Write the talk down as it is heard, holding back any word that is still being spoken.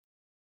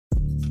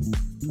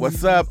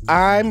What's up?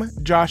 I'm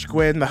Josh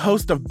Gwynn, the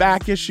host of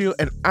Back Issue,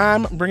 and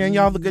I'm bringing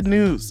y'all the good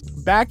news.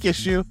 Back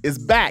Issue is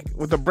back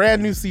with a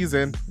brand new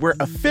season. We're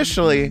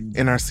officially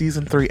in our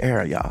season 3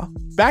 era, y'all.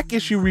 Back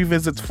Issue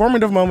revisits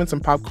formative moments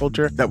in pop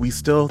culture that we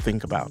still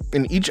think about.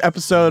 In each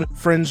episode,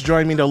 friends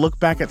join me to look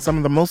back at some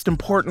of the most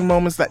important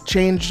moments that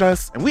changed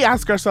us, and we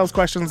ask ourselves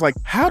questions like,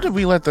 how did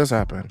we let this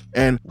happen?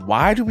 And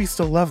why do we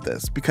still love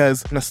this?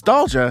 Because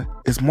nostalgia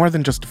is more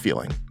than just a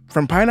feeling.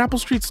 From Pineapple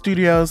Street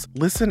Studios,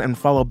 listen and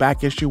follow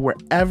Back Issue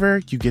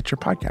wherever you get your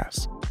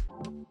podcasts.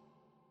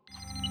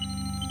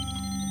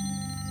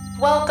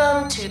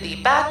 Welcome to the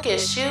Back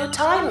Issue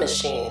Time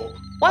Machine.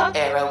 What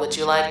era would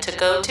you like to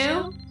go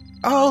to?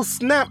 Oh,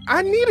 snap.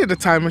 I needed a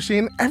time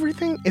machine.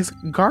 Everything is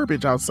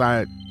garbage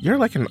outside. You're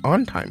like an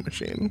on-time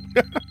machine.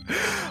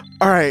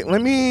 All right,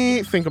 let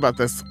me think about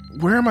this.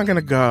 Where am I going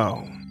to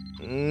go?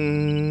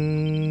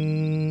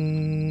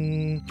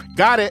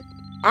 Got it.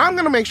 I'm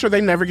going to make sure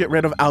they never get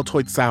rid of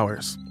Altoid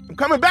Sours. I'm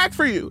coming back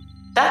for you.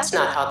 That's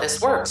not how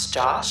this works,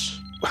 Josh.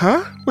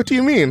 Huh? What do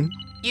you mean?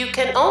 You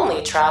can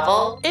only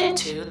travel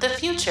into the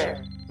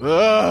future.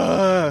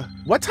 Ugh.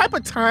 What type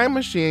of time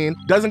machine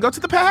doesn't go to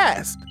the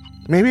past?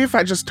 Maybe if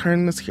I just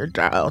turn this here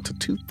dial to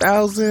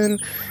 2000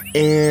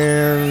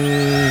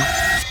 and...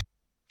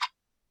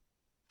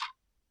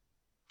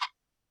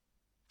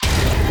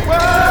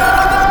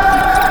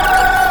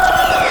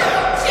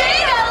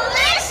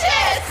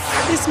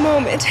 Delicious! This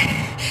moment,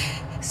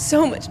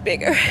 so much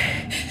bigger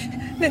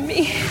than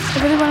me. I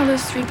really want to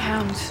lose 3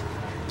 pounds.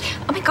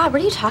 Oh my God,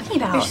 what are you talking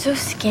about? You're so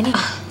skinny.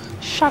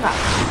 Shut up.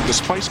 The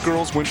Spice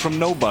Girls went from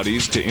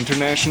nobodies to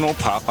international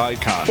pop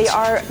icons. They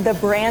are the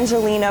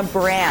Brangelina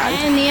brand.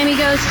 And the Emmy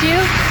goes to...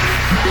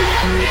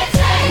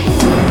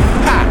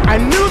 Ha! I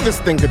knew this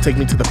thing could take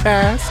me to the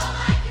past.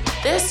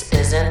 This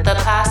isn't the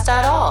past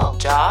at all,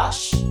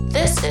 Josh.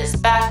 This is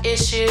Back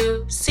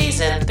Issue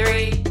Season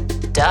 3.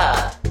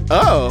 Duh.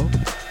 Oh.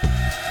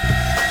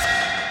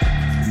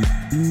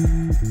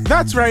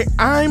 That's right,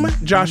 I'm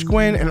Josh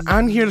Gwynn, and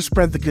I'm here to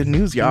spread the good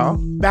news, y'all.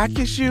 Back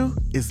Issue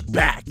is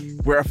back.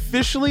 We're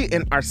officially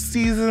in our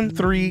Season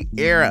 3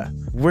 era.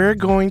 We're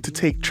going to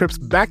take trips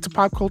back to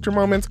pop culture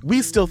moments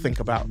we still think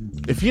about.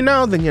 If you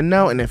know, then you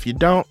know, and if you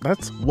don't,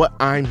 that's what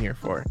I'm here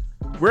for.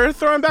 We're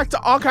throwing back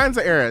to all kinds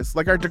of eras,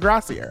 like our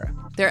Degrassi era.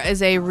 There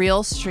is a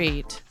real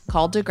street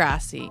called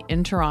Degrassi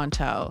in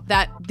Toronto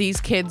that these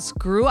kids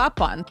grew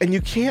up on. And you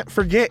can't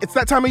forget, it's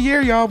that time of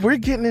year, y'all. We're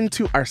getting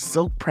into our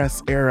silk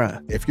press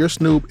era. If you're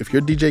Snoop, if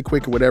you're DJ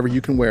Quick or whatever, you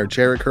can wear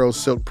Jerry curls,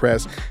 silk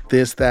press,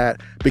 this,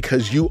 that,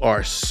 because you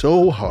are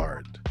so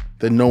hard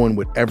that no one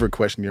would ever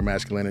question your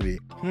masculinity.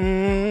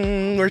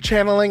 We're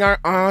channeling our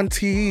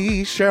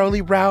auntie, Sheryl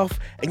Lee Ralph,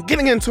 and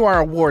getting into our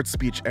award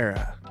speech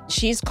era.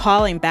 She's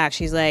calling back.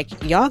 She's like,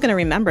 y'all gonna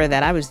remember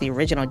that I was the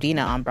original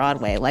Dina on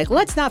Broadway. Like,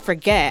 let's not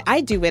forget,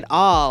 I do it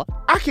all.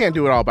 I can't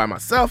do it all by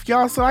myself,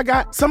 y'all, so I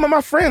got some of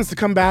my friends to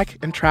come back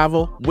and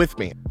travel with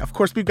me. Of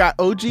course, we've got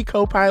OG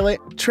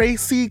co-pilot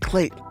Tracy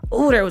Clayton.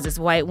 Ooh, there was this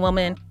white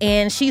woman,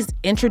 and she's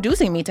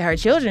introducing me to her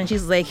children.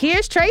 She's like,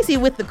 here's Tracy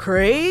with the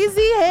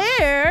crazy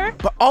hair.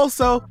 But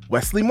also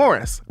Wesley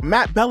Morris,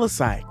 Matt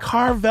Bellassai,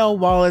 Carvel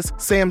Wallace,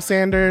 Sam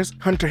Sanders,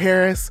 Hunter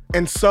Harris,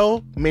 and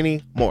so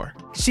many more.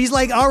 She's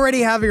like already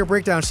having a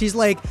breakdown. She's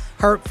like,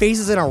 her face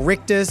is in a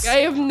rictus. I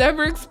have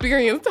never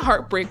experienced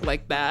heartbreak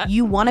like that.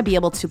 You want to be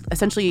able to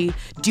essentially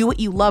do what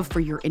you love for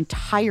your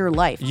entire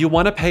life. You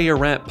want to pay your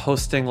rent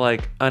posting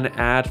like an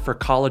ad for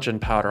collagen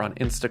powder on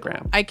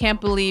Instagram. I can't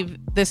believe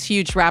this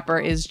huge rapper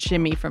is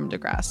Jimmy from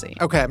Degrassi.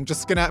 Okay, I'm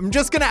just gonna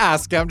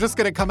ask it. I'm just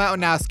gonna come out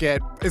and ask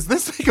it. Is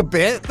this like a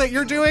bit that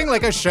you're doing,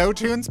 like a show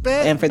tunes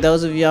bit? And for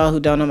those of y'all who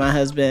don't know, my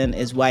husband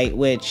is white,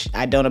 which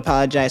I don't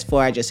apologize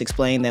for. I just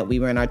explained that we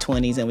were in our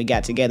 20s and we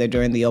got together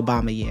during the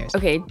Obama years.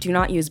 Okay, do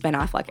not use Ben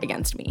Affleck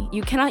against me.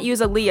 You cannot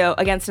use a Leo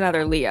against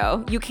another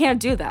Leo. You can't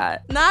do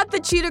that. Not the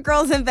Cheetah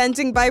Girls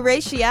inventing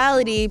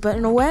biraciality, but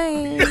in a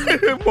way.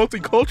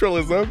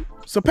 Multiculturalism.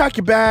 So pack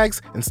your bags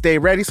and stay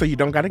ready so you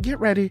don't gotta get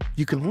ready.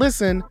 You can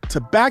listen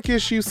to Back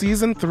Issue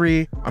Season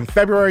 3 on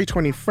February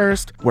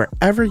 21st,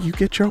 wherever you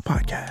get your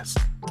podcast.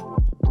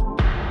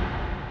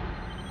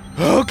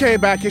 Okay,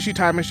 Back Issue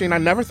Time Machine, I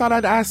never thought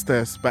I'd ask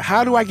this, but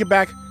how do I get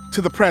back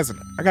to the present?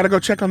 I gotta go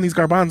check on these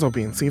garbanzo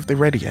beans, see if they're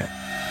ready yet.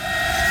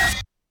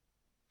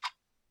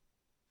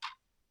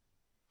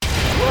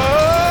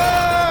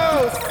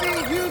 Whoa! See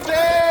you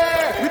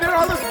there! We did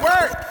all this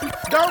work!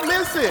 Don't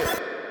miss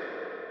it!